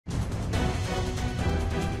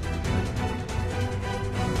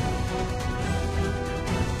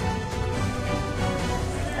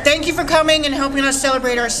Thank you for coming and helping us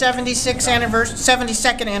celebrate our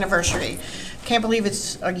 72nd anniversary. Can't believe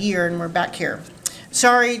it's a year and we're back here.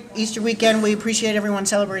 Sorry, Easter weekend. We appreciate everyone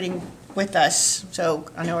celebrating with us. So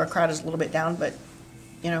I know our crowd is a little bit down, but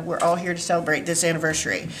you know, we're all here to celebrate this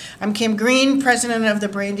anniversary. I'm Kim Green, president of the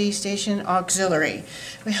Brandy Station Auxiliary.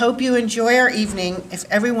 We hope you enjoy our evening. If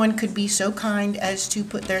everyone could be so kind as to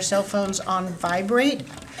put their cell phones on vibrate,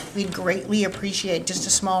 we'd greatly appreciate just a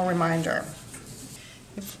small reminder.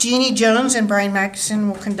 Jeannie Jones and Brian Maxson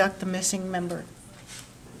will conduct the missing member.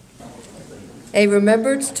 A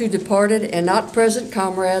remembrance to departed and not present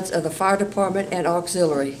comrades of the fire department and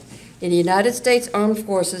auxiliary. In the United States Armed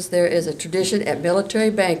Forces, there is a tradition at military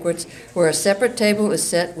banquets where a separate table is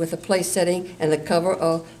set with a place setting and the cover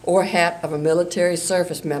or hat of a military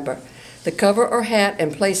service member. The cover or hat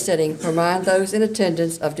and place setting remind those in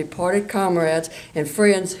attendance of departed comrades and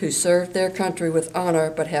friends who served their country with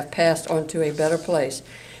honor but have passed on to a better place.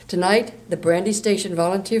 Tonight, the Brandy Station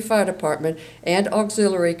Volunteer Fire Department and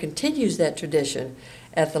Auxiliary continues that tradition.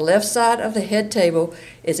 At the left side of the head table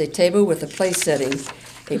is a table with a place setting,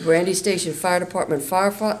 a Brandy Station Fire Department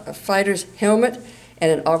firefighter's helmet,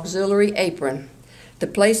 and an auxiliary apron. The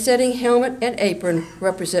place-setting helmet and apron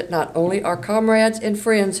represent not only our comrades and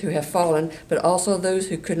friends who have fallen, but also those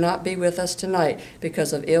who could not be with us tonight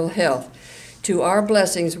because of ill health. To our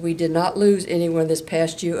blessings, we did not lose anyone this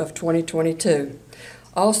past year of 2022.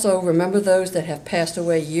 Also, remember those that have passed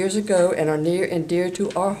away years ago and are near and dear to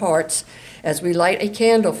our hearts as we light a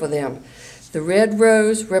candle for them. The red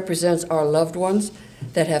rose represents our loved ones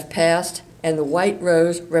that have passed, and the white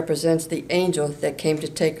rose represents the angel that came to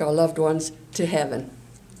take our loved ones to heaven.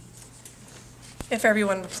 If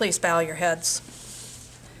everyone would please bow your heads.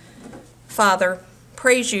 Father,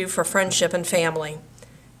 praise you for friendship and family.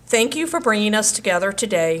 Thank you for bringing us together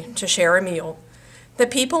today to share a meal. The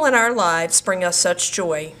people in our lives bring us such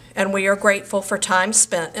joy, and we are grateful for time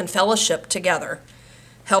spent in fellowship together.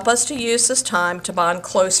 Help us to use this time to bond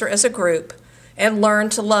closer as a group and learn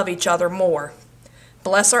to love each other more.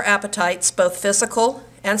 Bless our appetites, both physical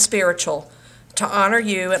and spiritual, to honor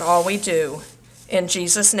you in all we do. In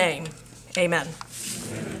Jesus' name, amen.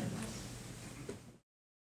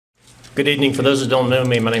 Good evening. For those that don't know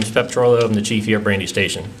me, my name is Pep Trollo. I'm the chief here at Brandy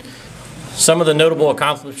Station. Some of the notable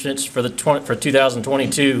accomplishments for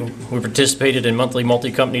 2022, we participated in monthly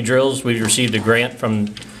multi-company drills. We received a grant for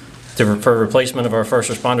replacement of our first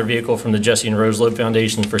responder vehicle from the Jesse and Rose Loeb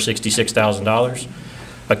Foundation for $66,000.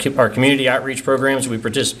 Our community outreach programs we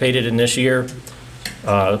participated in this year,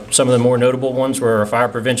 some of the more notable ones were our fire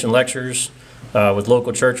prevention lectures with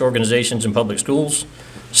local church organizations and public schools,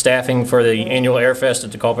 staffing for the annual Air Fest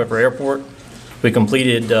at the Culpeper Airport. We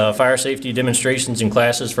completed fire safety demonstrations and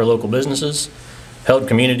classes for local businesses, we held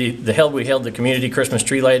the community Christmas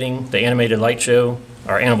tree lighting, the animated light show,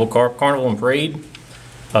 our animal carnival and parade,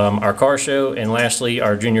 our car show, and lastly,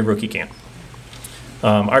 our junior rookie camp.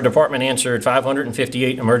 Our department answered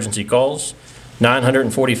 558 emergency calls,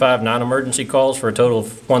 945 non-emergency calls for a total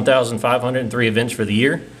of 1,503 events for the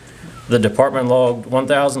year. The department logged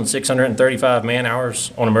 1,635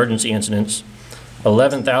 man-hours on emergency incidents,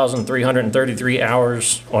 11,333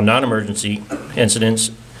 hours on non-emergency incidents.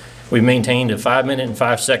 We maintained a 5-minute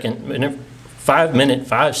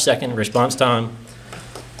 5-second response time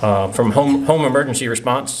from home emergency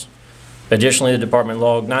response. Additionally, the department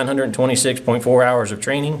logged 926.4 hours of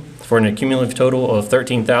training for an cumulative total of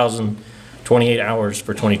 13,028 hours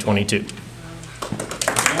for 2022.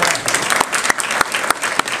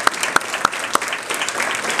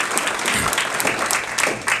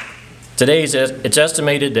 It's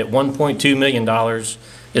estimated that $1.2 million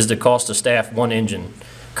is the cost to staff one engine.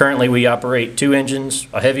 Currently, we operate 2 engines,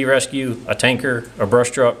 a heavy rescue, a tanker, a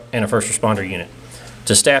brush truck, and a first responder unit.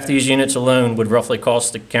 To staff these units alone would roughly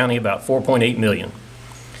cost the county about $4.8 million.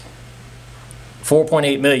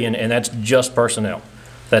 $4.8 million, and that's just personnel.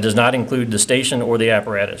 That does not include the station or the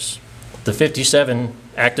apparatus. The 57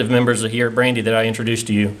 active members here at Brandy that I introduced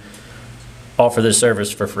to you offer this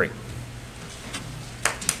service for free.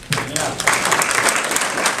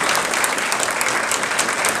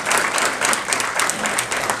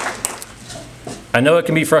 I know it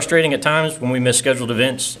can be frustrating at times when we miss scheduled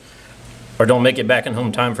events or don't make it back in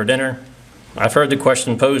home time for dinner. I've heard the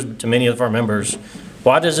question posed to many of our members,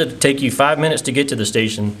 why does it take you 5 minutes to get to the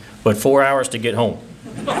station, but 4 hours to get home?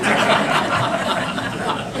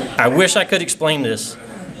 I wish I could explain this.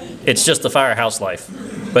 It's just the firehouse life,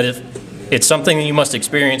 but it's something that you must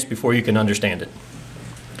experience before you can understand it.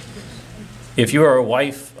 If you are a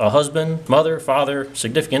wife, a husband, mother, father,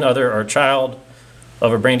 significant other, or child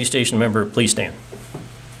of a Brandy Station member, please stand.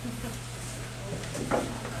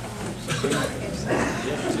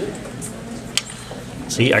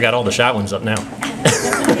 See, I got all the shy ones up now.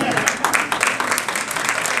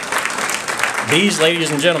 These,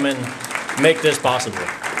 ladies and gentlemen, make this possible.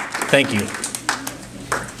 Thank you.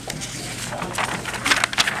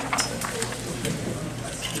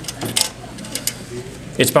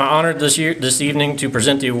 It's my honor this evening to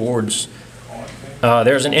present the awards.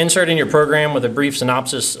 There's an insert in your program with a brief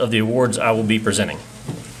synopsis of the awards I will be presenting.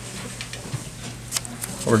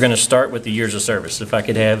 We're going to start with the years of service. If I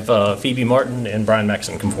could have Phoebe Martin and Brian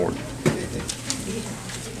Maxson come forward.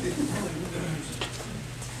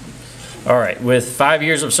 All right, with 5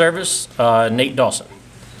 years of service, Nate Dawson.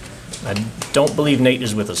 I don't believe Nate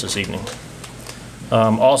is with us this evening.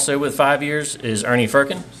 Also with 5 years is Ernie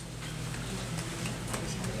Firkin.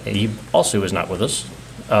 He also is not with us.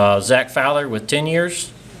 Zach Fowler with 10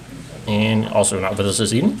 years, and also not with us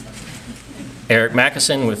this evening. Eric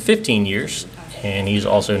Mackison with 15 years, and he's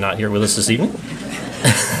also not here with us this evening.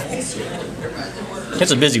 It's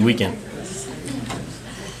a busy weekend.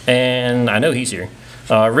 And I know he's here.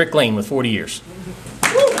 Rick Lane with 40 years.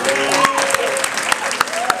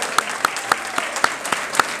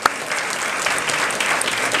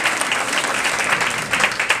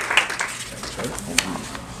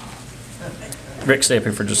 Rick, stay up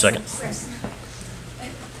here for just a second.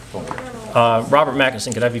 Robert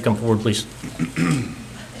Mackison, could I have you come forward, please?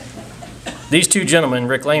 These two gentlemen,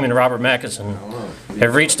 Rick Lane and Robert Mackison,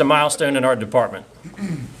 have reached a milestone in our department.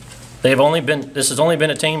 This has only been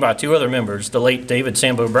attained by two other members, the late David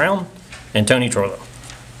Sambo Brown and Tony Troilo.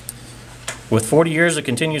 With 40 years of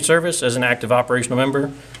continued service as an active operational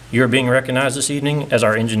member, you are being recognized this evening as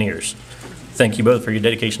our engineers. Thank you both for your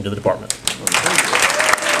dedication to the department.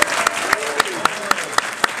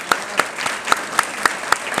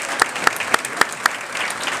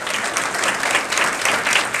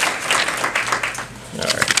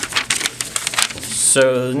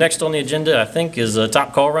 So next on the agenda, I think, is a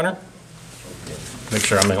top call runner. Make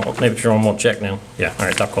sure I'm on check now. Yeah, all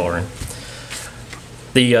right, top call runner.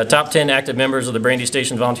 The top 10 active members of the Brandy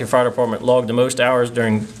Station Volunteer Fire Department logged the most hours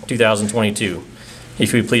during 2022.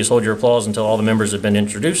 If you would please hold your applause until all the members have been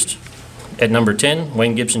introduced. At number 10,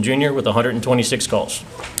 Wayne Gibson Jr. with 126 calls.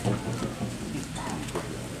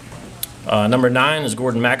 Number 9 is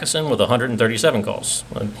Gordon Mackison with 137 calls.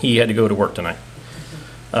 He had to go to work tonight.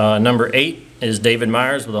 Number 8 is David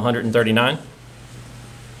Myers with 139.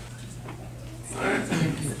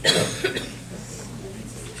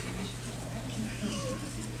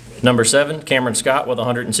 Number 7, Cameron Scott with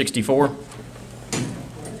 164.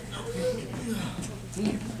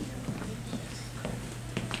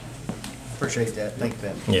 Appreciate that. Thank you,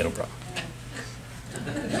 Ben. Yeah, no problem.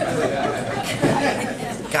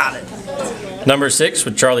 Got it. Number 6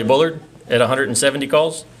 with Charlie Bullard at 170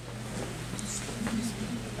 calls.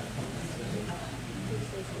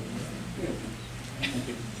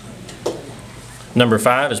 Number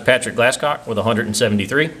 5 is Patrick Glasscock with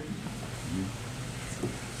 173.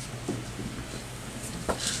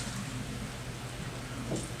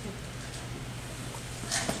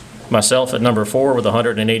 Myself at number 4 with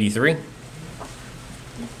 183.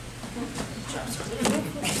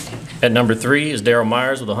 At number 3 is Daryl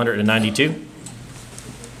Myers with 192.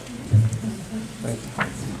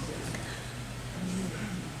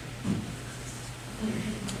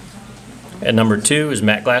 At number 2 is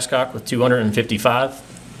Matt Glasscock with 255.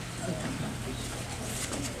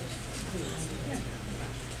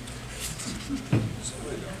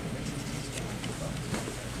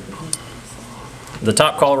 The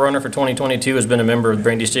top call runner for 2022 has been a member of the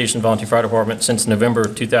Brandy Station Volunteer Fire Department since November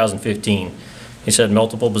of 2015. He's had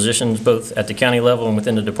multiple positions both at the county level and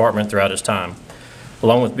within the department throughout his time.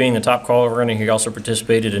 Along with being the top call runner, he also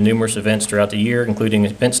participated in numerous events throughout the year, including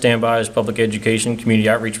event standbys, public education, community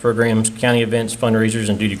outreach programs, county events, fundraisers,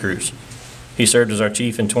 and duty crews. He served as our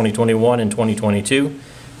chief in 2021 and 2022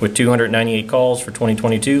 with 298 calls for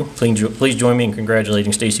 2022. Please join me in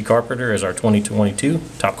congratulating Stacy Carpenter as our 2022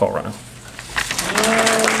 top call runner.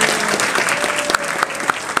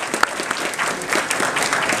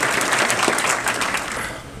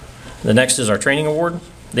 The next is our training award.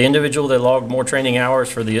 The individual that logged more training hours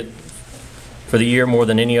for the year more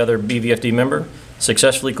than any other BVFD member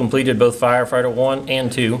successfully completed both Firefighter 1 and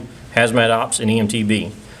 2, Hazmat Ops, and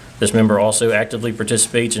EMTB. This member also actively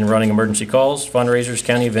participates in running emergency calls, fundraisers,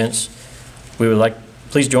 county events.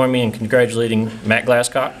 Please join me in congratulating Matt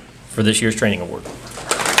Glasscock for this year's training award.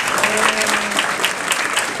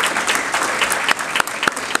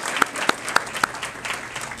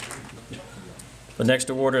 The next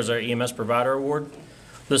award is our EMS Provider Award.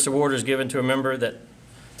 This award is given to a member that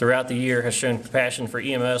throughout the year has shown compassion for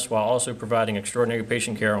EMS while also providing extraordinary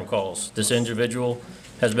patient care on calls. This individual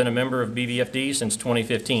has been a member of BVFD since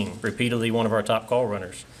 2015, repeatedly one of our top call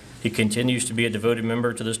runners. He continues to be a devoted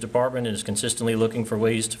member to this department and is consistently looking for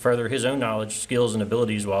ways to further his own knowledge, skills, and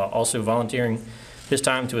abilities while also volunteering his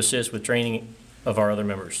time to assist with training of our other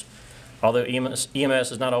members. Although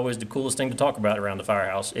EMS is not always the coolest thing to talk about around the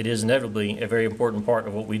firehouse, it is inevitably a very important part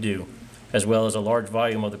of what we do, as well as a large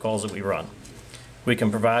volume of the calls that we run. We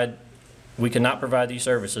cannot provide these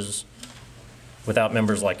services without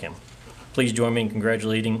members like him. Please join me in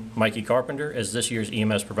congratulating Mikey Carpenter as this year's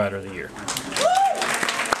EMS Provider of the Year.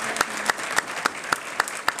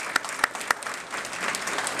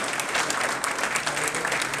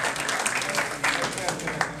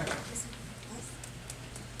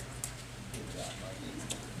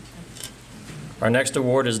 Our next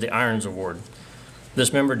award is the Irons Award.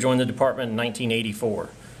 This member joined the department in 1984.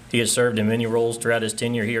 He has served in many roles throughout his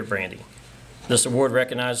tenure here at Brandy. This award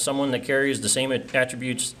recognizes someone that carries the same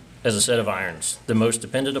attributes as a set of irons, the most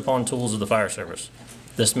dependent upon tools of the fire service.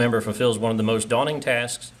 This member fulfills one of the most daunting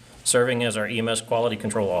tasks, serving as our EMS Quality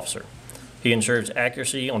Control Officer. He ensures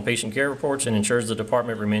accuracy on patient care reports and ensures the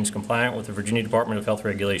department remains compliant with the Virginia Department of Health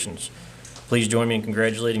regulations. Please join me in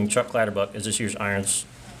congratulating Chuck Clatterbuck as this year's Irons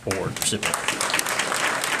Award recipient.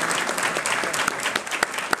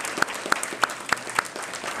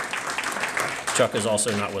 Chuck is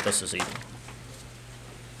also not with us this evening.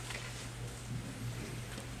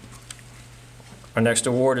 Our next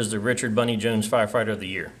award is the Richard Bunny Jones Firefighter of the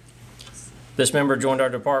Year. This member joined our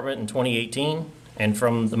department in 2018, and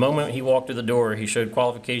from the moment he walked through the door, he showed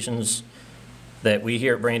qualifications that we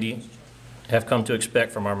here at Brandy have come to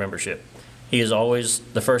expect from our membership. He is always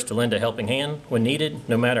the first to lend a helping hand when needed,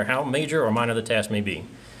 no matter how major or minor the task may be.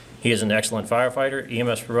 He is an excellent firefighter,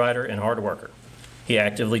 EMS provider, and hard worker. He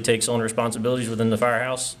actively takes on responsibilities within the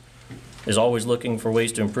firehouse, is always looking for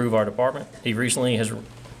ways to improve our department. He recently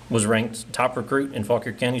was ranked top recruit in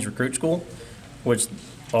Fauquier County's recruit school, which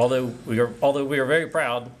although we are very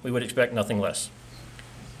proud, we would expect nothing less.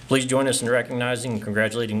 Please join us in recognizing and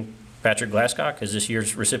congratulating Patrick Glasscock as this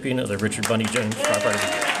year's recipient of the Richard Bunny Jones Firefighter of the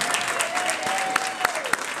Year.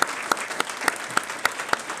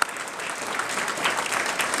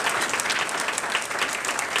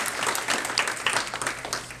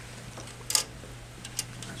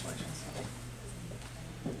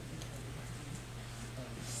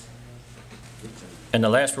 And the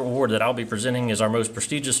last award that I'll be presenting is our most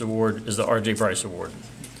prestigious award, is the R.J. Bryce Award.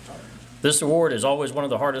 This award is always one of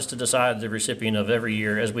the hardest to decide the recipient of every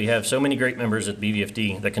year, as we have so many great members at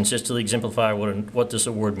BVFD that consistently exemplify what this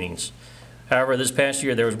award means. However, this past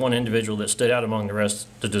year there was one individual that stood out among the rest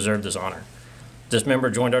to deserve this honor. This member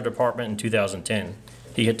joined our department in 2010.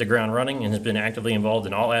 He hit the ground running and has been actively involved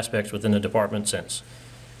in all aspects within the department since.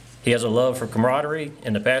 He has a love for camaraderie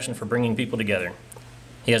and a passion for bringing people together.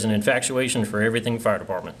 He has an infatuation for everything fire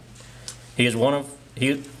department. He is one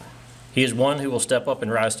who will step up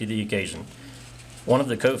and rise to the occasion. One of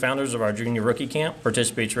the co-founders of our junior rookie camp,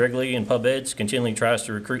 participates regularly in pub eds, continually tries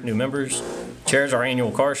to recruit new members, chairs our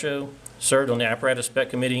annual car show, served on the apparatus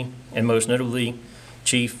spec committee, and most notably,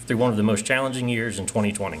 chief through one of the most challenging years in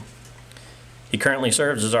 2020. He currently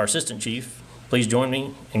serves as our assistant chief. Please join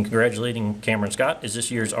me in congratulating Cameron Scott as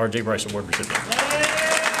this year's R.J. Bryce Award recipient.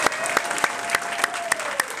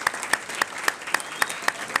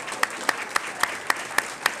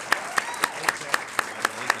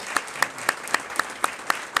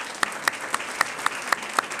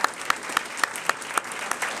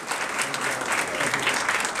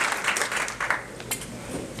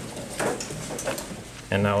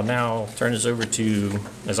 And I'll now turn this over to,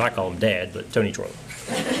 as I call him, Dad, but Tony Troy.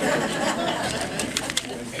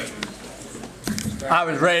 I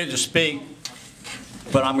was ready to speak,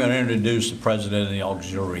 but I'm going to introduce the president of the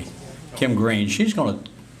auxiliary, Kim Green. She's going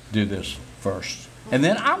to do this first, and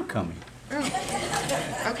then I'm coming.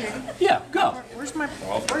 Oh, okay. Yeah, go. Where's my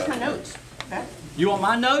notes? Beth? You want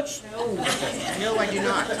my notes? No, I do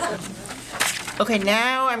not. Okay,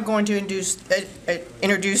 now I'm going to introduce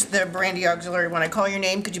the Brandy Auxiliary. When I call your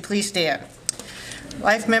name, could you please stand?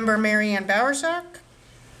 Life member Mary Ann Bowersock.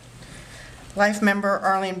 Life member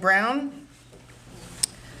Arlene Brown.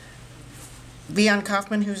 Vion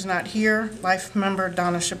Kaufman, who's not here. Life member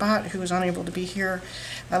Donna Shabbat, who is unable to be here.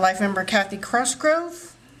 Life member Kathy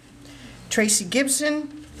Crossgrove. Tracy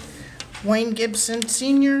Gibson. Wayne Gibson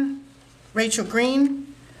Sr. Rachel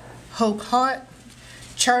Green. Hope Hott.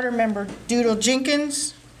 Charter member Doodle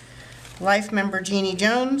Jenkins, life member Jeannie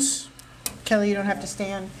Jones, Kelly, you don't have to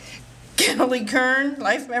stand, Kelly Kern,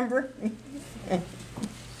 life member,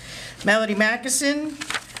 Melody Mackison,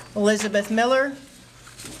 Elizabeth Miller,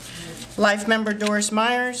 life member Doris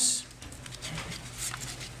Myers,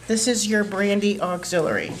 This is your Brandy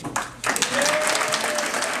Auxiliary.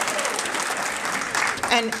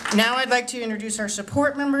 And now I'd like to introduce our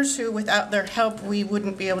support members who, without their help, we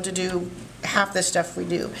wouldn't be able to do half the stuff we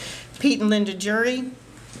do. Pete and Linda Jury,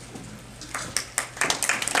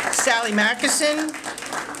 Sally Mackison,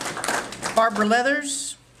 Barbara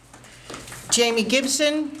Leathers, Jamie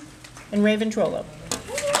Gibson, and Raven Trollo.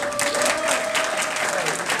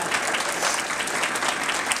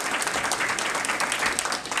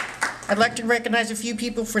 I'd like to recognize a few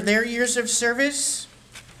people for their years of service.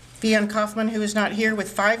 Fionn Kaufman, who is not here,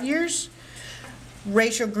 with 5 years.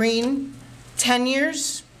 Rachel Green, 10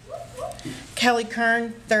 years. Kelly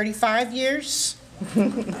Kern, 35 years.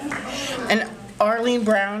 And Arlene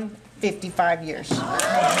Brown, 55 years.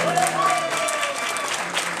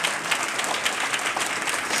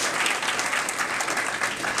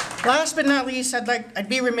 Last but not least, I'd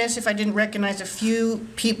be remiss if I didn't recognize a few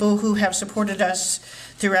people who have supported us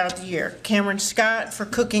throughout the year. Cameron Scott for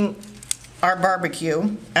cooking our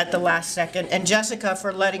barbecue at the last second, and Jessica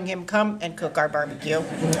for letting him come and cook our barbecue.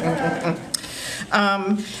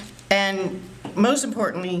 And most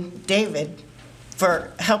importantly, David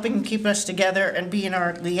for helping keep us together and being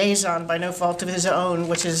our liaison by no fault of his own,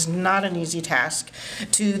 which is not an easy task,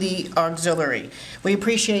 to the auxiliary. We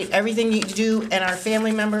appreciate everything you do, and our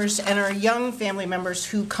family members and our young family members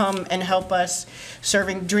who come and help us,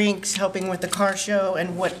 serving drinks, helping with the car show,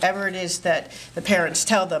 and whatever it is that the parents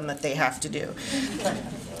tell them that they have to do.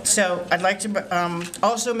 So I'd like to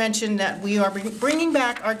also mention that we are bringing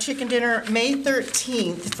back our chicken dinner May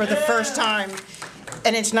 13th for the first time,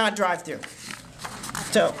 and it's not drive-through.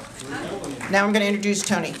 So now I'm going to introduce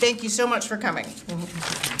Tony. Thank you so much for coming.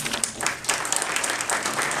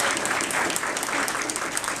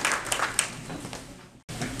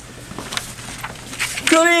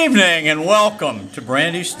 Good evening and welcome to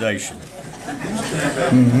Brandy Station.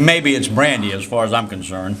 Maybe it's Brandy as far as I'm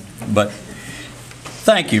concerned, but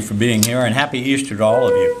thank you for being here and happy Easter to all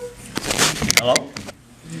of you. Hello.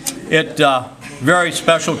 It's a very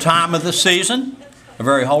special time of the season, a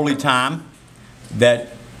very holy time that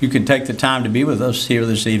you can take the time to be with us here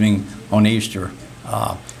this evening on Easter.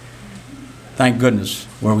 Thank goodness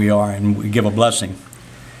where we are, and we give a blessing.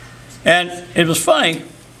 And it was funny.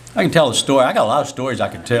 I can tell a story. I got a lot of stories I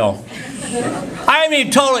could tell. I haven't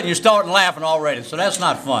even told it and you're starting laughing already, so that's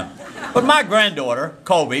not fun. But my granddaughter,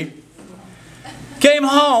 Colby, came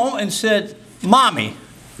home and said, Mommy,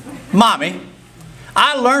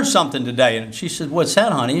 I learned something today. And she said, what's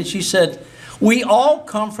that, honey? And she said, we all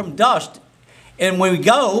come from dust. And when we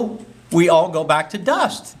go, we all go back to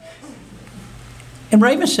dust. And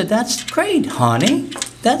Raven said, that's great, honey.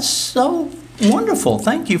 That's so wonderful.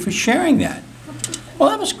 Thank you for sharing that. Well,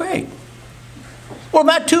 that was great. Well,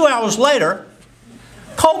 about 2 hours later,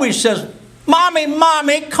 Colby says,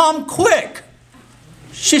 Mommy, come quick.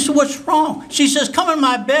 She said, what's wrong? She says, come in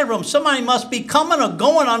my bedroom. Somebody must be coming or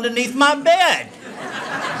going underneath my bed.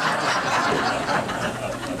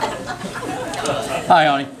 Hi,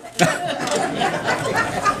 honey.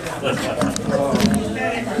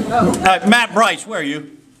 Matt Bryce, where are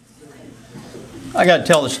you? I got to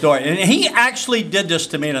tell the story. And he actually did this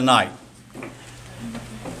to me tonight.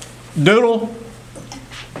 Doodle,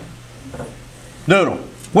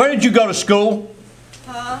 where did you go to school?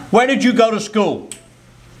 Huh? Where did you go to school?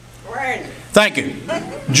 Brandy. Thank you.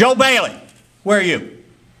 Joe Bailey, where are you?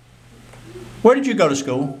 Where did you go to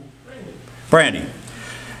school? Brandy.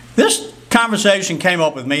 This conversation came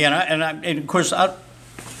up with me, and of course,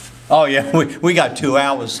 oh yeah, we got 2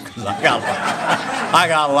 hours because I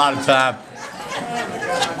got a lot of time.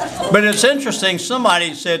 But it's interesting.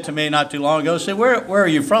 Somebody said to me not too long ago, said, "Where are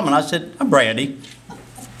you from?" And I said, "I'm Brandy."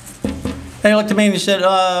 And he looked at me and he said,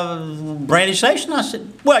 "Brandy Station?" I said,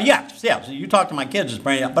 "Well, yeah. So you talk to my kids, it's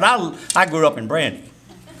Brandy, but I grew up in Brandy."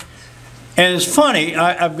 And it's funny,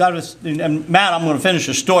 I've got this, and Matt, I'm going to finish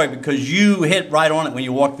the story because you hit right on it when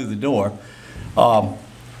you walked through the door.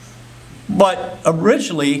 But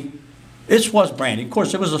originally, this was Brandy. Of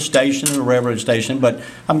course, it was a station, a railroad station, but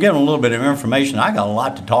I'm giving a little bit of information. I got a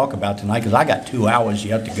lot to talk about tonight because I got 2 hours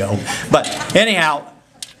yet to go. But anyhow,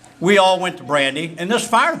 we all went to Brandy, and this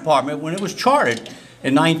fire department, when it was chartered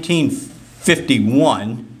in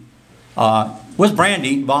 1951, was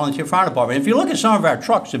Brandy Volunteer Fire Department. If you look at some of our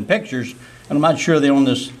trucks and pictures, and I'm not sure they're on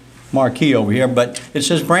this marquee over here, but it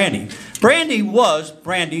says Brandy. Brandy was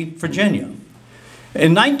Brandy, Virginia.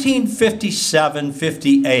 In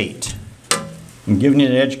 1957-58, I'm giving you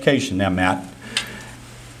an education now, Matt.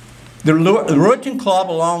 The Ruritan Club,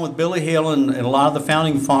 along with Billy Hill and a lot of the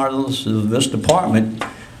founding fathers of this department,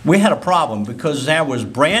 we had a problem because there was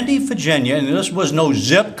Brandy, Virginia, and this was no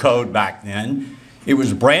zip code back then. It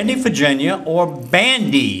was Brandy, Virginia, or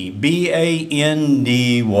Bandy, B-A-N-D-Y.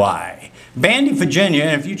 Bandy, Virginia,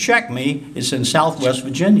 and if you check me, it's in Southwest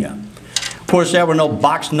Virginia. Of course, there were no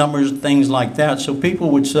box numbers, things like that, so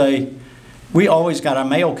people would say, we always got our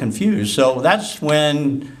mail confused. So that's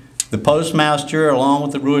when the postmaster, along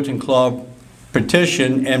with the Rueton Club,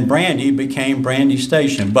 petitioned, and Brandy became Brandy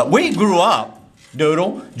Station. But we grew up,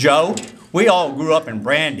 Doodle, Joe, we all grew up in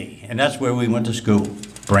Brandy, and that's where we went to school,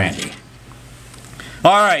 Brandy.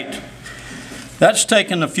 All right, that's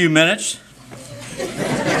taken a few minutes.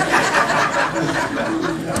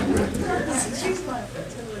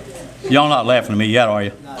 Y'all not laughing at me yet, are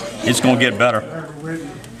you? It's going to get better.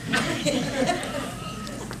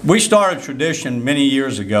 We started a tradition many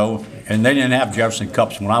years ago, and they didn't have Jefferson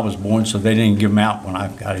Cups when I was born, so they didn't give them out when I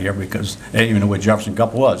got here because they didn't even know what Jefferson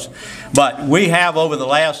Cup was. But we have, over the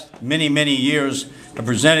last many, many years,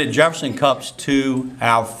 presented Jefferson Cups to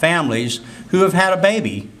our families who have had a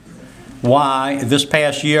baby. Why, this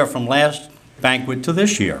past year, from last banquet to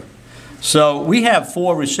this year. So we have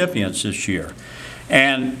 4 recipients this year.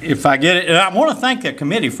 And if I get it, and I want to thank the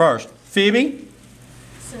committee first. Phoebe,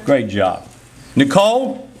 great job.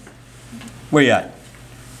 Nicole, where you at?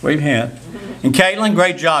 Wave your hand. And Caitlin,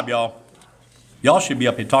 great job, y'all. Y'all should be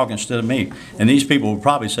up here talking instead of me. And these people would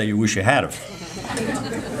probably say you wish you had them.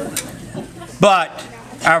 But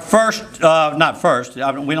our first, not first, we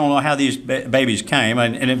don't know how these babies came.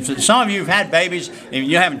 And if some of you have had babies and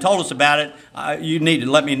you haven't told us about it, you need to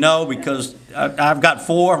let me know because I've got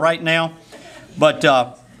 4 right now. But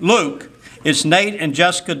Luke, it's Nate and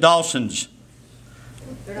Jessica Dawson's.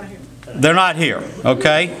 They're not here,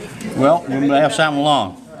 okay? Well, we're going to have something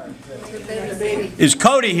along. Is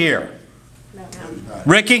Cody here?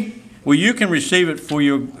 Ricky? Well, you can receive it for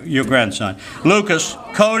your grandson. Lucas,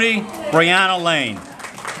 Cody, Brianna Lane.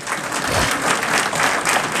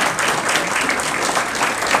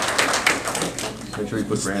 Make sure you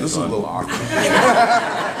put grandson. This is a little awkward.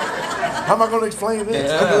 How am I going to explain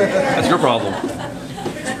this? That's your problem.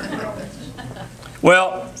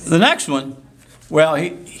 Well, the next one, well,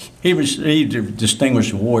 he received a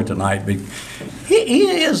distinguished award tonight, but he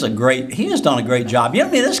has done a great job. You know,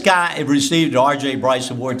 I mean, this guy received the R.J.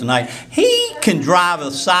 Bryce Award tonight. He can drive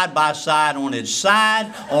a side-by-side on its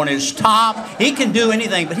side, on its top. He can do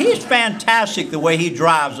anything, but he's fantastic the way he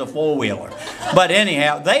drives a four-wheeler. But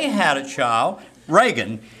anyhow, they had a child,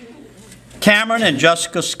 Reagan, Cameron and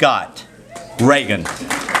Jessica Scott. Reagan.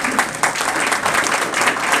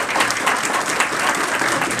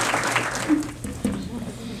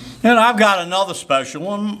 And I've got another special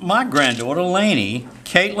one, my granddaughter, Lainey,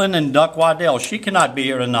 Caitlin and Duck Waddell. She cannot be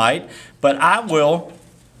here tonight, but I will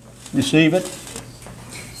receive it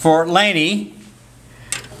for Lainey,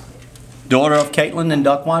 daughter of Caitlin and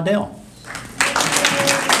Duck Waddell.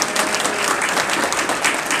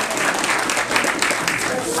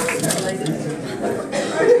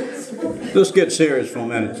 Let's get serious for a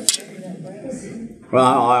minute. Well,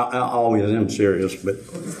 I always am serious, but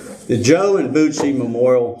the Joe and Bootsy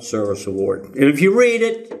Memorial Service Award. And if you read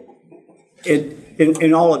it,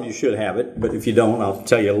 and all of you should have it, but if you don't, I'll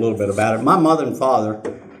tell you a little bit about it. My mother and father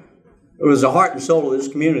was the heart and soul of this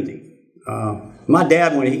community. My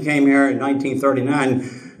dad, when he came here in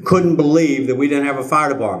 1939, couldn't believe that we didn't have a fire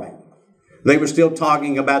department. They were still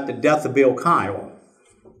talking about the death of Bill Kyle.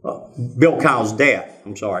 Bill Kyle's dad,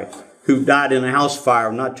 I'm sorry, who died in a house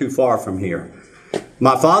fire not too far from here.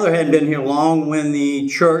 My father hadn't been here long when the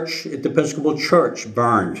church, at the Episcopal Church,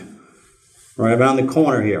 burned right around the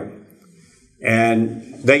corner here.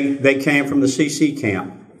 And they came from the CC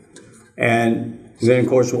camp. And then, of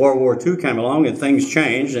course, World War II came along and things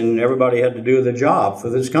changed and everybody had to do the job for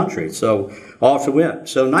this country. So off it went.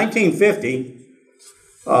 So 1950,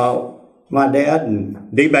 my dad and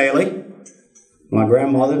Dee Bailey, my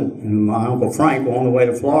grandmother and my Uncle Frank were on the way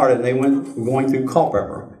to Florida, and they were going through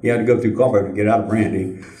Culpeper. You had to go through Culpeper to get out of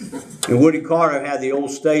Brandy. And Woody Carter had the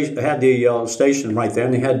old station, station right there,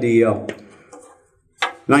 and they had the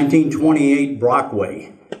 1928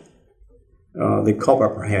 Brockway that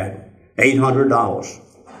Culpeper had, $800.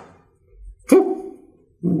 A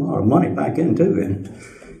lot of money back in too.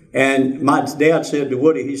 And my dad said to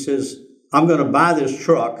Woody, he says, "I'm going to buy this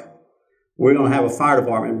truck. We're going to have a fire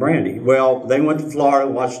department in Brandy." Well, they went to Florida,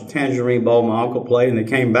 watched the Tangerine Bowl my uncle play, and they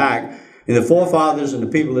came back. And the forefathers and the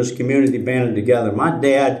people of this community banded together. My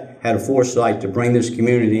dad had a foresight to bring this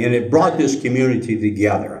community, and it brought this community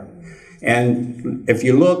together. And if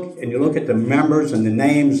you look, and you look at the members and the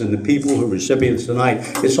names and the people who are recipients tonight,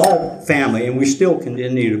 it's all family, and we still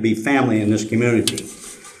continue to be family in this community.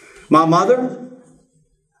 My mother,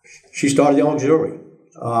 she started the auxiliary.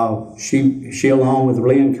 She along with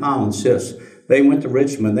Leanne Collins, sis, They went to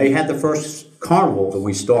Richmond. They had the first carnival that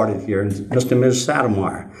we started here, Mr. and Mrs.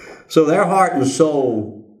 Saddlemeyer. So their heart and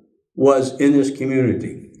soul was in this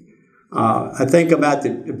community. I think about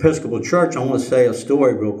the Episcopal Church. I want to say a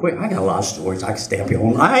story real quick. I got a lot of stories. I can stay up here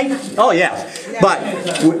all night. Oh, yes.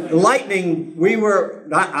 But lightning,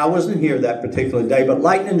 I wasn't here that particular day, but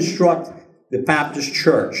lightning struck the Baptist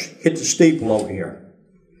church, hit the steeple over here.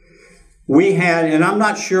 We had, and I'm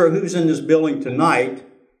not sure who's in this building tonight,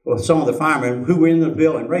 or some of the firemen who were in the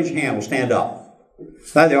building. Raise your hand, will stand up.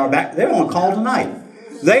 There they are back. They're on call tonight.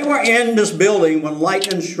 They were in this building when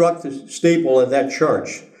lightning struck the steeple of that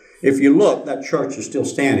church. If you look, that church is still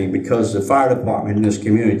standing because the fire department in this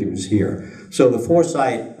community was here. So the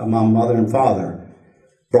foresight of my mother and father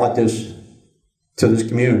brought this to this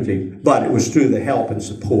community, but it was through the help and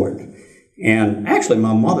support. And actually,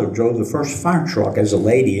 my mother drove the first fire truck as a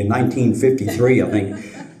lady in 1953, I think.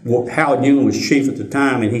 Howard Newman was chief at the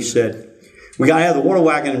time, and he said, we got to have the water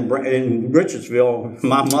wagon in Richardsville.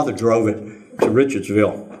 My mother drove it to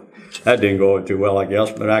Richardsville. That didn't go too well, I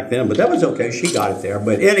guess, back then, but that was okay. She got it there.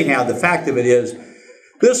 But anyhow, the fact of it is,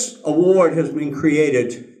 this award has been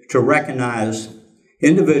created to recognize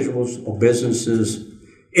individuals or businesses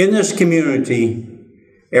in this community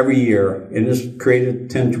every year, and this was created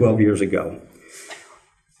 10, 12 years ago.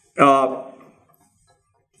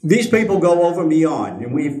 These people go over and beyond,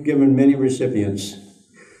 and we've given many recipients.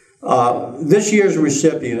 This year's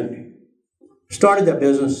recipient started that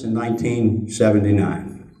business in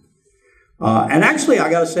 1979. And actually, I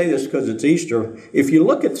got to say this because it's Easter. If you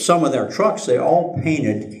look at some of their trucks, they're all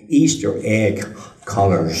painted Easter egg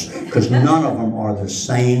colors because none of them are the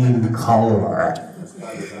same color.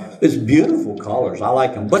 It's beautiful colors. I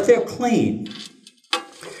like them, but they're clean.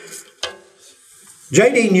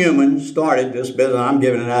 J.D. Newman started this business. I'm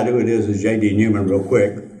giving it out who it is J.D. Newman real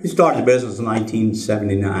quick. He started the business in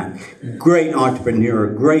 1979. Great entrepreneur,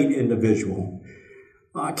 great individual.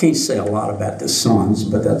 I can't say a lot about the sons,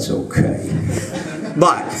 but that's okay.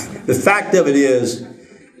 But the fact of it is,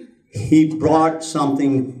 he brought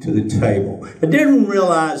something to the table. I didn't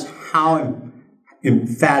realize how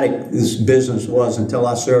emphatic this business was until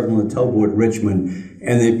I served on the tow board at Richmond,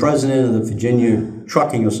 and the president of the Virginia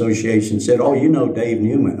Trucking Association said, oh, you know Dave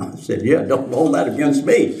Newman. I said, yeah, don't hold that against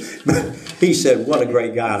me. But he said, what a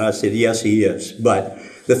great guy. And I said, yes, he is. But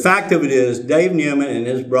the fact of it is, Dave Newman and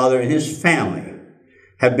his brother and his family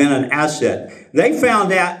have been an asset. They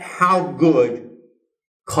found out how good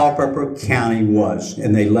Culpeper County was,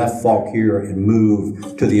 and they left Fauquier and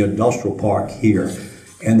moved to the industrial park here.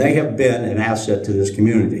 And they have been an asset to this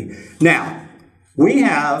community. Now, we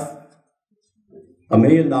have a $1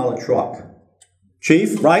 million truck.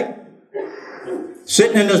 Chief, right?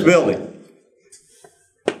 Sitting in this building.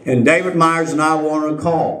 And David Myers and I were on a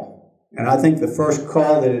call. And I think the first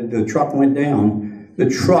call that the truck went down, the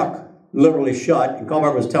truck literally shut, and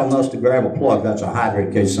Culpeper was telling us to grab a plug. That's a hydrant,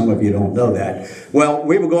 in case some of you don't know that. Well,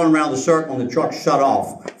 we were going around the circle and the truck shut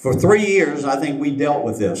off. For 3 years, I think we dealt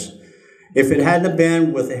with this. If it hadn't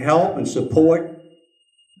been with the help and support,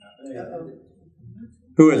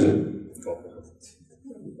 who is it?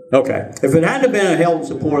 Okay. If it hadn't been a help and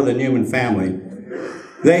support of the Newman family,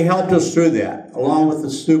 they helped us through that, along with the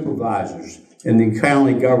supervisors and the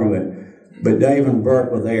county government. But Dave and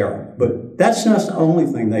Bert were there. But that's not the only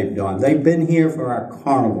thing they've done. They've been here for our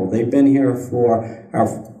carnival. They've been here for our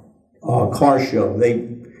car show.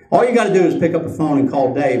 All you got to do is pick up the phone and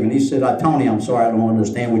call Dave. And he said, Tony, I'm sorry, I don't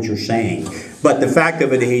understand what you're saying. But the fact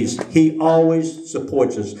of it is, he always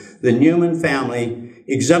supports us. The Newman family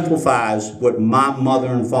exemplifies what my mother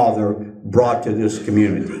and father brought to this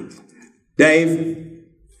community. Dave,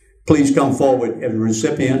 please come forward as a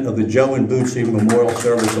recipient of the Joe and Bootsy Memorial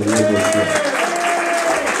Service Award this year.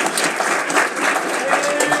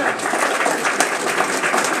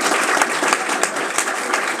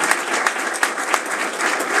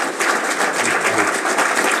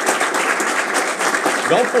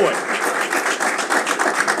 Go for it.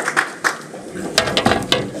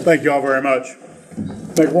 Thank you all very much.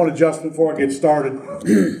 Make one adjustment before I get started.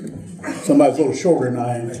 Somebody's a little shorter than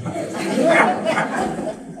I am.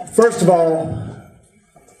 First of all,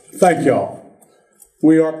 thank y'all.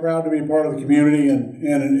 We are proud to be part of the community, and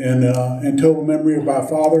in total memory of my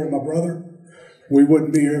father and my brother. We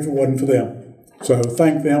wouldn't be here if it wasn't for them. So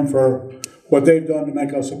thank them for what they've done to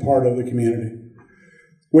make us a part of the community.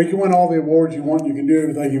 We can win all the awards you want, you can do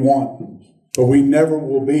everything you want, but we never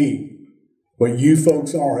will be what you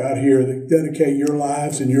folks are out here that dedicate your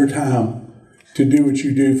lives and your time to do what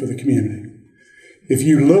you do for the community. If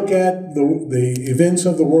you look at the events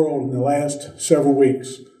of the world in the last several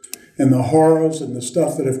weeks and the horrors and the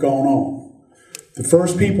stuff that have gone on, The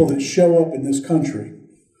first people that show up in this country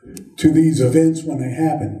to these events when they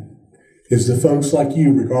happen is the folks like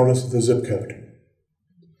you, regardless of the zip code.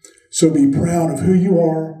 So be proud of who you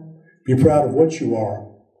are, be proud of what you are,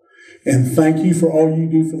 and thank you for all you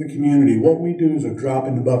do for the community. What we do is a drop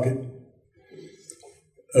in the bucket.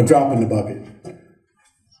 A drop in the bucket.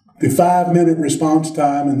 The 5-minute response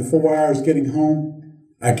time and the 4 hours getting home,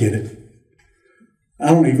 I get it.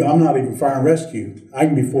 I'm not even fire and rescue. I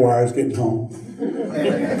can be 4 hours getting home.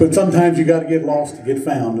 But sometimes you got to get lost to get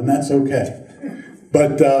found, and that's okay.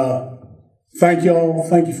 But thank y'all.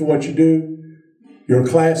 Thank you for what you do. You're a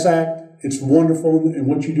class act. It's wonderful in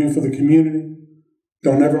what you do for the community.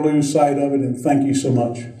 Don't ever lose sight of it, and thank you so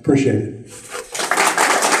much. Appreciate it.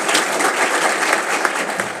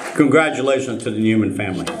 Congratulations to the Newman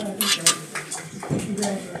family.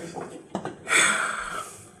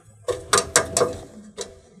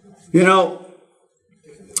 You know,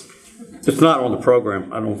 it's not on the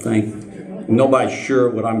program, I don't think. Nobody's sure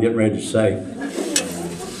what I'm getting ready to say.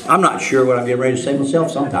 I'm not sure what I'm getting ready to say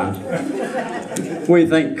myself sometimes. What do you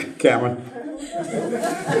think, Cameron?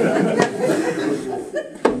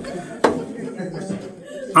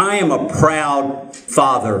 I am a proud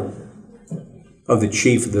father of the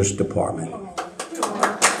chief of this department.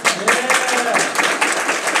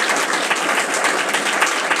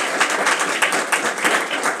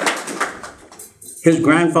 His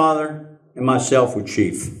grandfather and myself were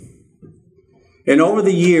chief. And over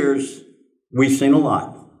the years, we've seen a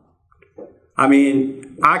lot. I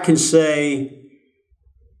mean, I can say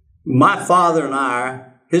my father and I,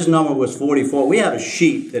 his number was 44. We had a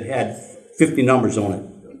sheet that had 50 numbers on it.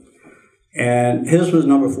 And his was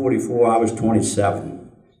number 44, I was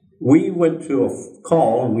 27. We went to a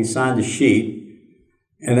call and we signed a sheet,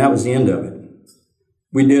 and that was the end of it.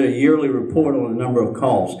 We did a yearly report on the number of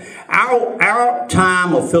calls. Our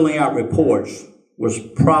time of filling out reports was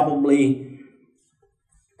probably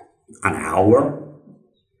an hour.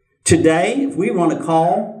 Today, if we run a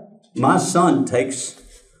call, my son takes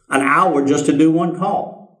an hour just to do one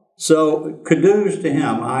call. So kudos to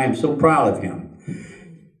him. I am so proud of him.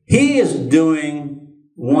 He is doing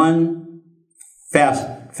one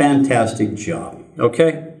fantastic job,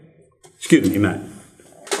 okay? Excuse me, Matt.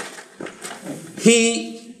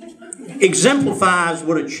 He exemplifies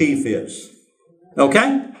what a chief is,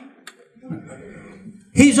 okay?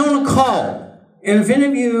 He's on a call. And if any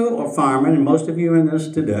of you are firemen, and most of you in this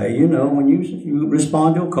today, you know when you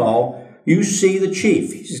respond to a call, you see the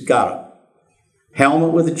chief. He's got a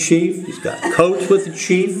helmet with the chief. He's got coats with the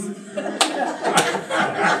chief.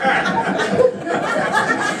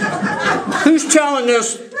 Who's telling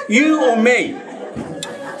this, you or me?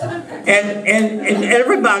 And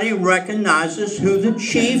everybody recognizes who the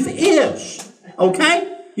chief is.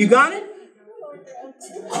 Okay? You got it?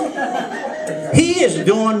 He is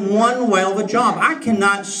doing one well of a job. I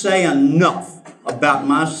cannot say enough about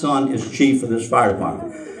my son as chief of this fire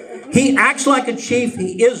department. He acts like a chief.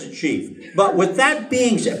 He is a chief. But with that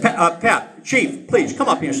being said, Pep, chief, please come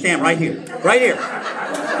up here and stand right here. Right here.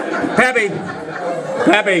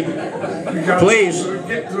 Peppy, please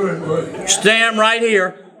stand right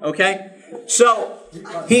here. Okay? So,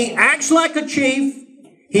 he acts like a chief.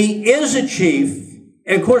 He is a chief.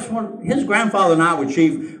 And of course, when his grandfather and I were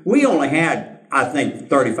chief, we only had, I think,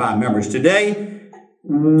 35 members. Today,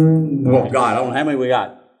 oh God, I don't know how many we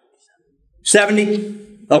got. 70?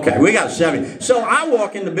 Okay, we got 70. So I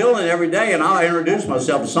walk in the building every day and I'll introduce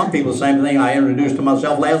myself to some people the same thing I introduced to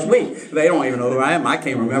myself last week. They don't even know who I am. I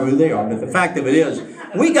can't remember who they are. But the fact of it is,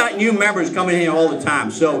 we got new members coming in all the time.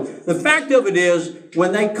 So the fact of it is,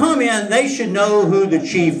 when they come in, they should know who the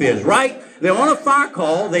chief is, right? They're on a fire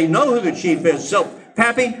call. They know who the chief is. So,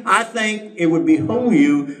 Pappy, I think it would behoove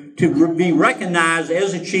you to be recognized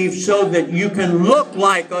as a chief so that you can look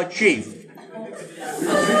like a chief.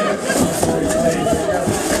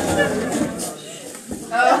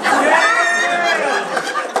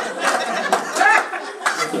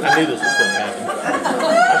 I knew this was going to happen. I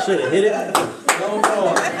should have hit it.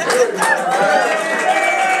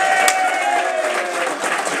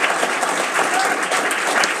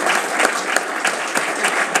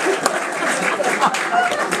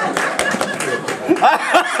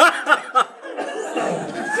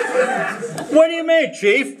 What do you mean,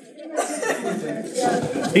 Chief?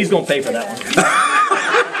 He's going to pay for that one.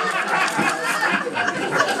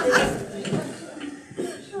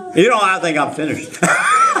 You know, I think I'm finished.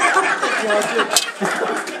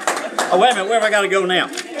 Oh, wait a minute. Where have I got to go now?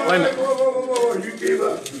 Wait a minute. Whoa. You gave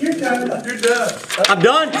up. You're done. You're done. I'm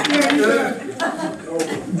done?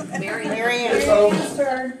 Mary Ann.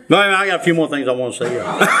 No, I got a few more things I want to say here.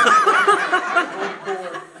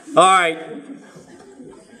 All right.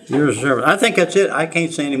 Years of service. I think that's it. I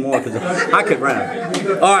can't say any more because I could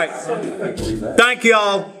run. All right. Thank you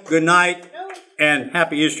all. Good night and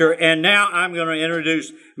happy Easter. And now I'm going to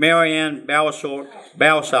introduce Mary Ann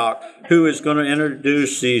Bowsock, who is going to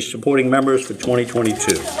introduce the supporting members for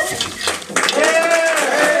 2022.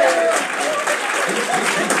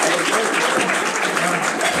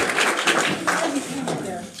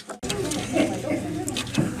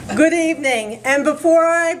 Good evening, and before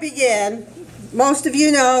I begin, most of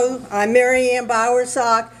you know I'm Mary Ann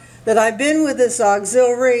Bowsock, that I've been with this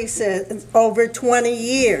auxiliary since over 20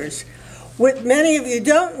 years. What many of you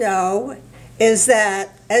don't know is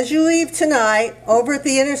that as you leave tonight, over at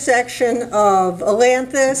the intersection of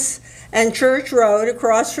Atlantis and Church Road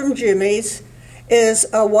across from Jimmy's, is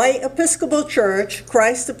a white Episcopal church,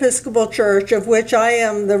 Christ Episcopal Church, of which I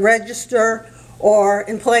am the register, or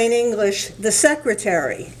in plain English, the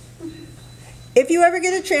secretary. If you ever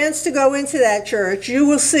get a chance to go into that church, you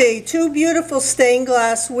will see two beautiful stained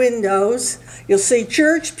glass windows. You'll see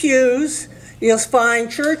church pews. You'll find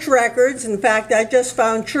church records. In fact, I just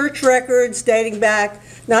found church records dating back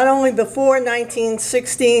not only before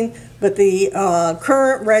 1916, but the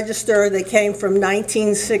current register that came from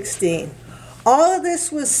 1916. All of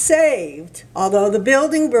this was saved, although the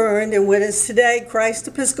building burned, and what is today Christ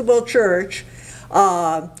Episcopal Church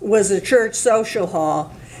was a church social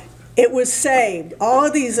hall. It was saved. All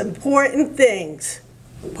of these important things,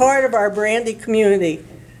 part of our Brandy community,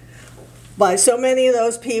 by so many of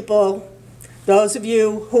those people, those of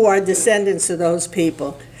you who are descendants of those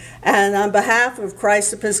people. And on behalf of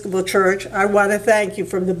Christ Episcopal Church, I want to thank you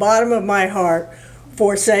from the bottom of my heart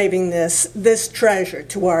for saving this treasure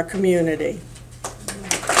to our community.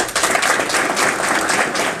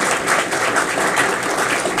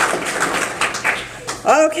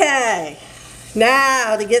 Okay.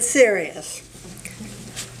 Now, to get serious.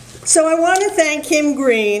 So I want to thank Kim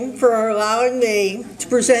Green for allowing me to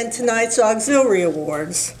present tonight's Auxiliary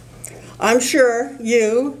Awards. I'm sure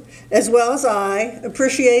you, as well as I,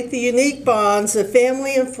 appreciate the unique bonds of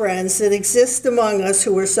family and friends that exist among us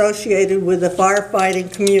who are associated with the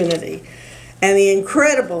firefighting community, and the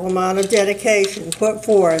incredible amount of dedication put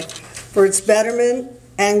forth for its betterment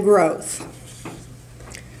and growth.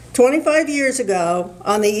 25 years ago,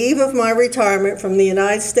 on the eve of my retirement from the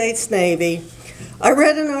United States Navy, I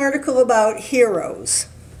read an article about heroes,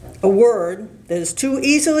 a word that is too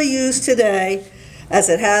easily used today as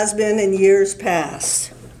it has been in years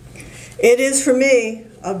past. It is for me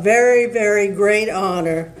a very, very great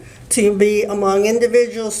honor to be among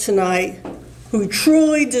individuals tonight who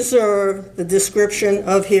truly deserve the description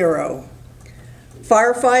of hero.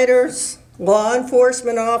 Firefighters, law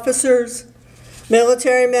enforcement officers,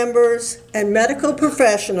 military members, and medical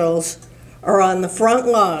professionals are on the front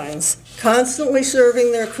lines, constantly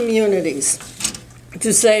serving their communities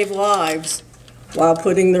to save lives while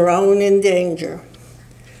putting their own in danger.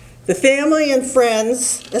 The family and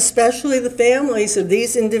friends, especially the families of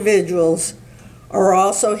these individuals, are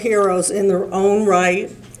also heroes in their own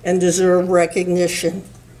right and deserve recognition.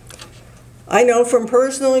 I know from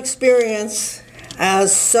personal experience,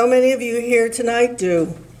 as so many of you here tonight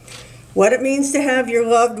do, what it means to have your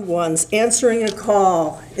loved ones answering a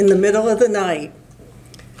call in the middle of the night,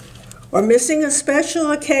 or missing a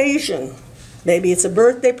special occasion. Maybe it's a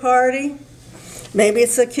birthday party, maybe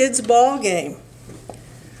it's a kid's ball game.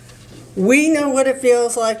 We know what it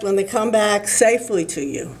feels like when they come back safely to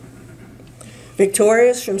you,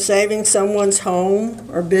 victorious from saving someone's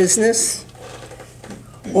home or business,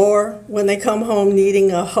 or when they come home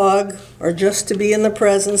needing a hug or just to be in the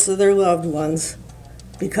presence of their loved ones,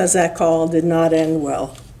 because that call did not end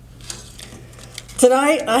well.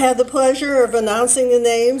 Tonight, I have the pleasure of announcing the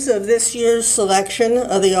names of this year's selection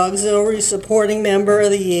of the Auxiliary Supporting Member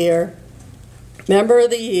of the Year,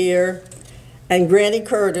 and Granny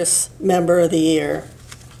Curtis Member of the Year.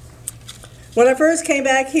 When I first came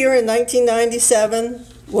back here in 1997,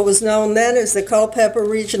 what was known then as the Culpeper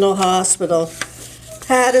Regional Hospital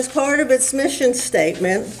had as part of its mission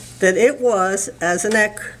statement that it was, as an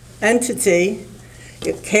entity,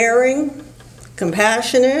 caring,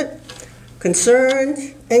 compassionate,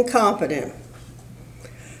 concerned, and competent.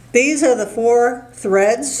 These are the 4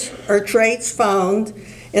 threads or traits found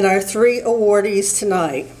in our 3 awardees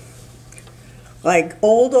tonight. Like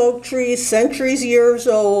old oak trees, centuries years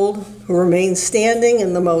old, who remain standing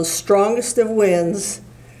in the most strongest of winds,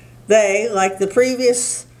 they, like the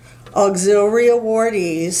previous auxiliary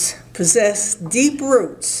awardees, possess deep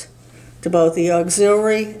roots to both the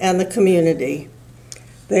auxiliary and the community.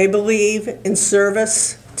 They believe in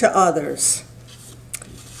service to others.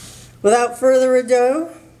 Without further ado,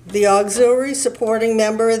 the Auxiliary Supporting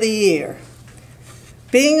Member of the Year.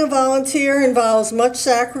 Being a volunteer involves much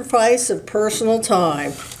sacrifice of personal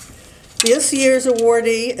time. This year's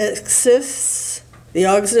awardee assists the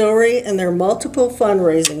auxiliary in their multiple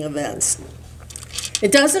fundraising events.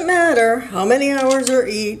 It doesn't matter how many hours are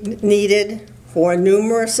needed for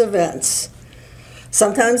numerous events.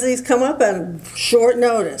 Sometimes these come up at short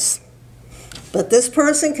notice, but this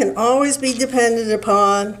person can always be depended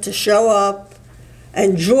upon to show up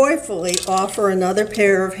and joyfully offer another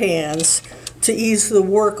pair of hands to ease the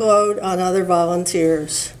workload on other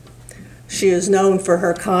volunteers. She is known for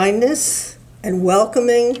her kindness and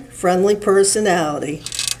welcoming, friendly personality.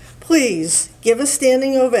 Please give a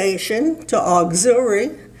standing ovation to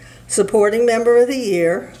Auxiliary Supporting Member of the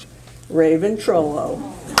Year, Raven Trollo.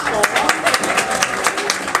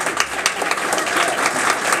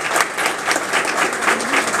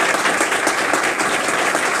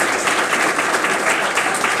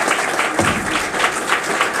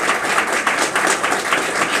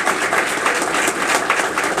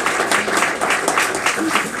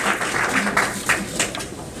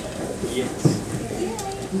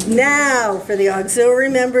 Now for the Auxiliary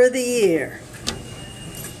Member of the Year.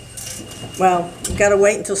 Well, gotta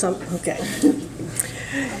wait until okay.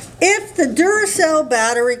 If the Duracell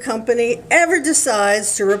battery company ever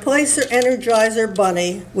decides to replace their Energizer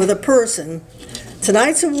bunny with a person,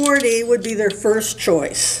 tonight's awardee would be their first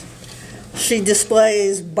choice. She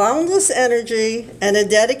displays boundless energy and a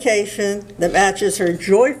dedication that matches her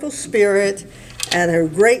joyful spirit and her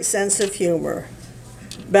great sense of humor.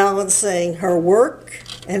 Balancing her work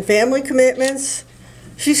and family commitments,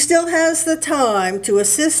 she still has the time to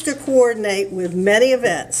assist or coordinate with many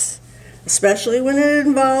events, especially when it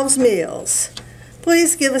involves meals.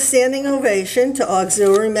 Please give a standing ovation to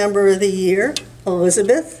Auxiliary Member of the Year,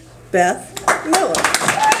 Elizabeth Beth Miller.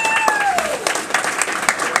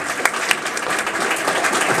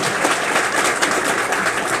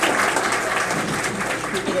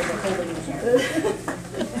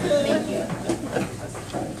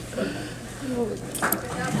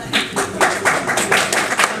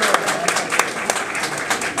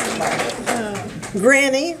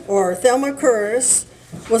 Granny, or Thelma Curtis,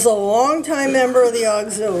 was a longtime member of the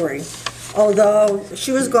auxiliary. Although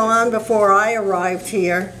she was gone before I arrived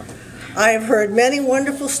here, I have heard many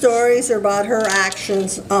wonderful stories about her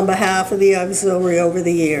actions on behalf of the auxiliary over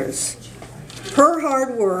the years. Her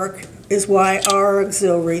hard work is why our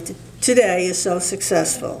auxiliary today is so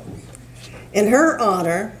successful. In her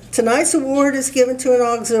honor, tonight's award is given to an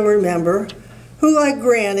auxiliary member who, like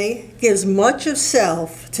Granny, gives much of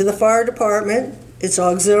self to the fire department, its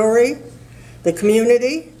auxiliary, the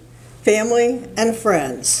community, family, and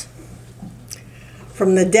friends.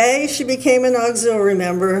 From the day she became an auxiliary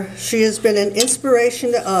member, she has been an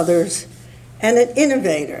inspiration to others and an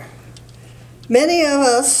innovator. Many of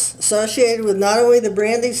us associated with not only the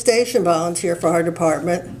Brandy Station Volunteer Fire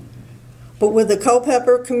Department, but with the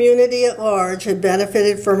Culpeper community at large have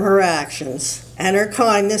benefited from her actions and her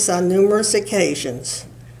kindness on numerous occasions.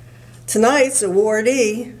 Tonight's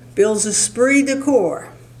awardee builds esprit de corps.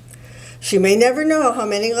 She may never know how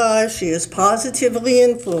many lives she has positively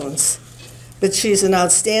influenced, but she's an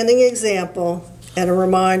outstanding example and a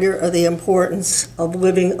reminder of the importance of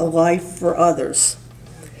living a life for others.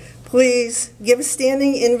 Please give a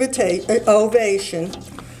standing ovation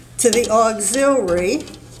to the auxiliary,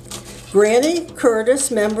 Granny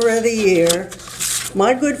Curtis, Member of the Year,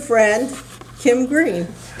 my good friend, Kim Green.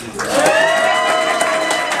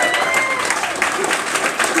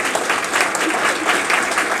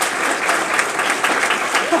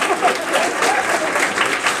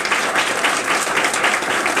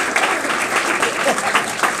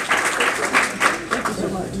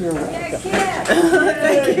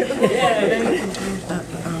 Thank you.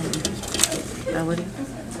 Melody?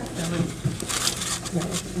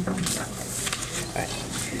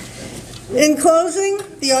 In closing,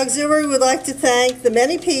 the auxiliary would like to thank the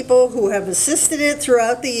many people who have assisted it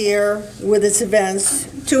throughout the year with its events,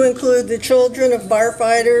 to include the children of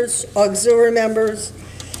firefighters, auxiliary members,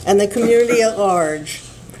 and the community at large.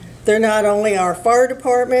 They're not only our fire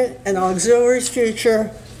department and auxiliary's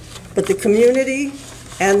future, but the community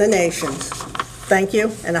and the nation's. Thank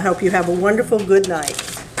you, and I hope you have a wonderful good night.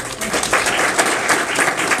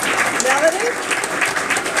 Melody?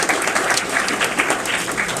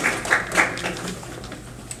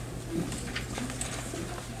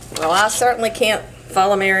 Well, I certainly can't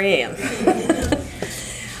follow Mary Ann.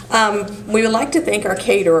 We would like to thank our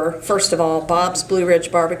caterer, first of all, Bob's Blue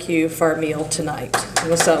Ridge Barbecue, for our meal tonight. It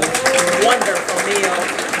was a wonderful meal.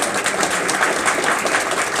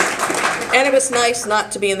 And it was nice not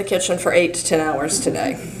to be in the kitchen for 8 to 10 hours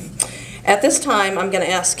today. At this time, I'm going to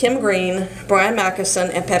ask Kim Green, Brian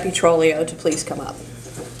Mackison, and Pepe Trolio to please come up.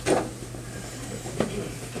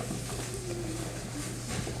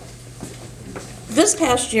 This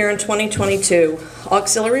past year in 2022,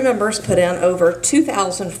 auxiliary members put in over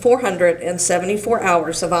 2,474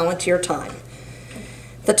 hours of volunteer time.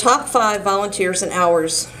 The top 5 volunteers and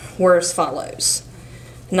hours were as follows.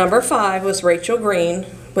 Number 5 was Rachel Green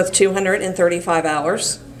with 235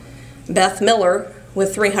 hours, Beth Miller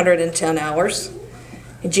with 310 hours,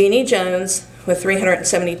 Jeannie Jones with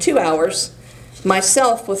 372 hours,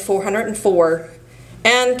 myself with 404,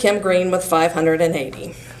 and Kim Green with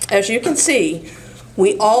 580. As you can see,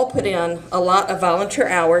 we all put in a lot of volunteer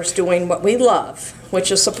hours doing what we love, which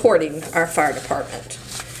is supporting our fire department.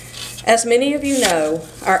 As many of you know,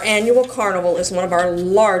 our annual carnival is one of our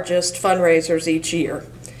largest fundraisers each year.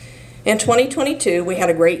 In 2022, we had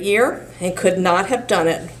a great year and could not have done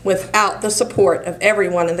it without the support of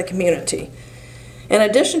everyone in the community. In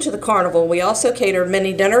addition to the carnival, we also catered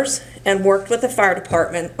many dinners and worked with the fire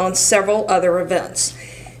department on several other events.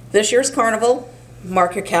 This year's carnival,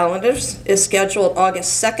 mark your calendars, is scheduled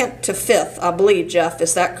August 2nd to 5th, I believe, Jeff,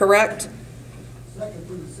 is that correct? 2nd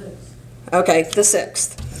through the 6th. Okay, the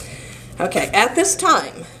 6th. Okay, at this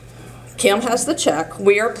time, Kim has the check.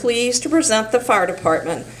 We are pleased to present the fire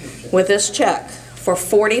department with this check for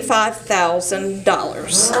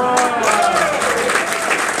 $45,000.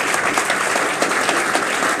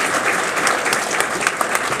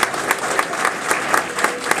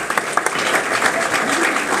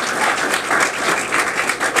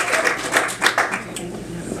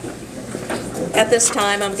 At this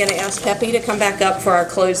time, I'm going to ask Pepe to come back up for our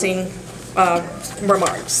closing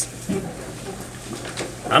remarks.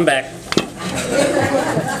 I'm back.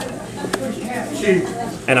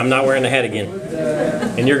 And I'm not wearing the hat again.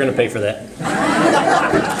 And you're going to pay for that.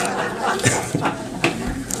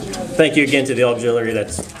 Thank you again to the auxiliary.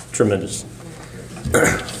 That's tremendous.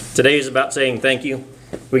 Today is about saying thank you.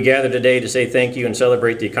 We gather today to say thank you and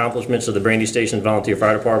celebrate the accomplishments of the Brandy Station Volunteer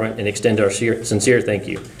Fire Department and extend our sincere thank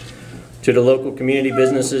you to the local community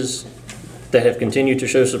businesses that have continued to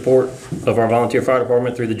show support of our volunteer fire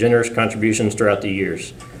department through the generous contributions throughout the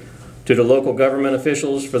years. To the local government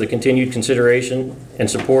officials for the continued consideration and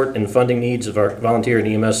support and funding needs of our volunteer and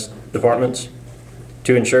EMS departments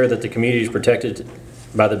to ensure that the community is protected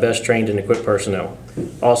by the best trained and equipped personnel.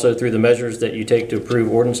 Also through the measures that you take to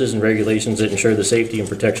approve ordinances and regulations that ensure the safety and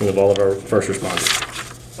protection of all of our first responders.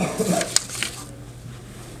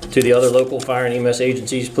 To the other local fire and EMS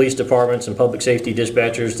agencies, police departments, and public safety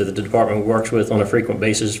dispatchers that the department works with on a frequent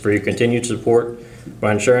basis for your continued support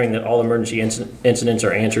by ensuring that all emergency incidents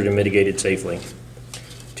are answered and mitigated safely.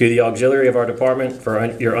 To the auxiliary of our department for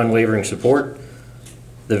your unwavering support,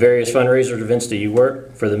 the various fundraiser events that you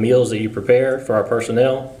work, for the meals that you prepare for our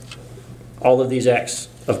personnel, all of these acts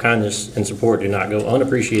of kindness and support do not go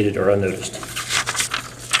unappreciated or unnoticed.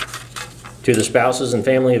 To the spouses and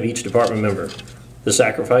family of each department member, the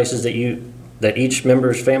sacrifices that each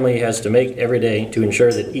member's family has to make every day to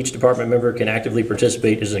ensure that each department member can actively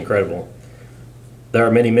participate is incredible. There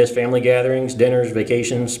are many missed family gatherings, dinners,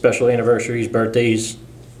 vacations, special anniversaries, birthdays,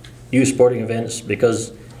 youth sporting events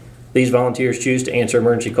because these volunteers choose to answer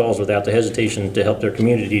emergency calls without the hesitation to help their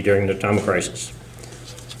community during their time of crisis.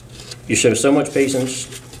 You show so much patience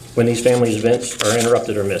when these family events are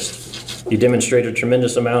interrupted or missed. You demonstrate a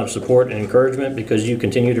tremendous amount of support and encouragement because you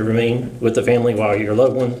continue to remain with the family while your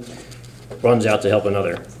loved one runs out to help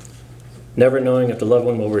another, never knowing if the loved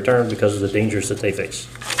one will return because of the dangers that they face.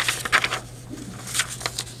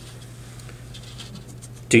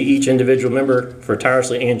 To each individual member for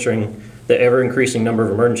tirelessly answering the ever-increasing number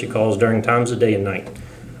of emergency calls during times of day and night,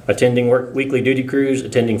 attending weekly duty crews,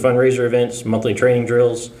 attending fundraiser events, monthly training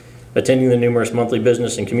drills, attending the numerous monthly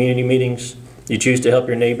business and community meetings. You choose to help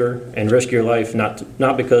your neighbor and risk your life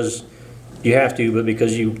not because you have to, but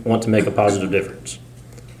because you want to make a positive difference.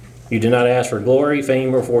 You do not ask for glory,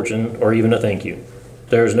 fame, or fortune, or even a thank you.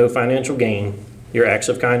 There is no financial gain. Your acts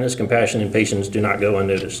of kindness, compassion, and patience do not go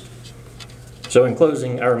unnoticed. So in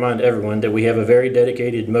closing, I remind everyone that we have a very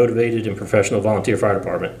dedicated, motivated, and professional volunteer fire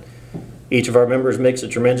department. Each of our members makes a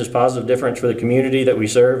tremendous positive difference for the community that we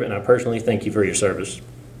serve, and I personally thank you for your service.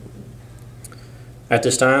 At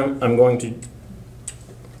this time, I'm going to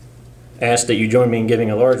ask that you join me in giving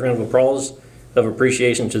a large round of applause of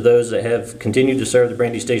appreciation to those that have continued to serve the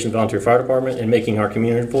Brandy Station Volunteer Fire Department and making our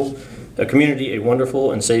community a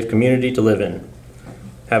wonderful and safe community to live in.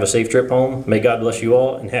 Have a safe trip home. May God bless you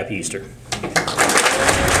all, and happy Easter.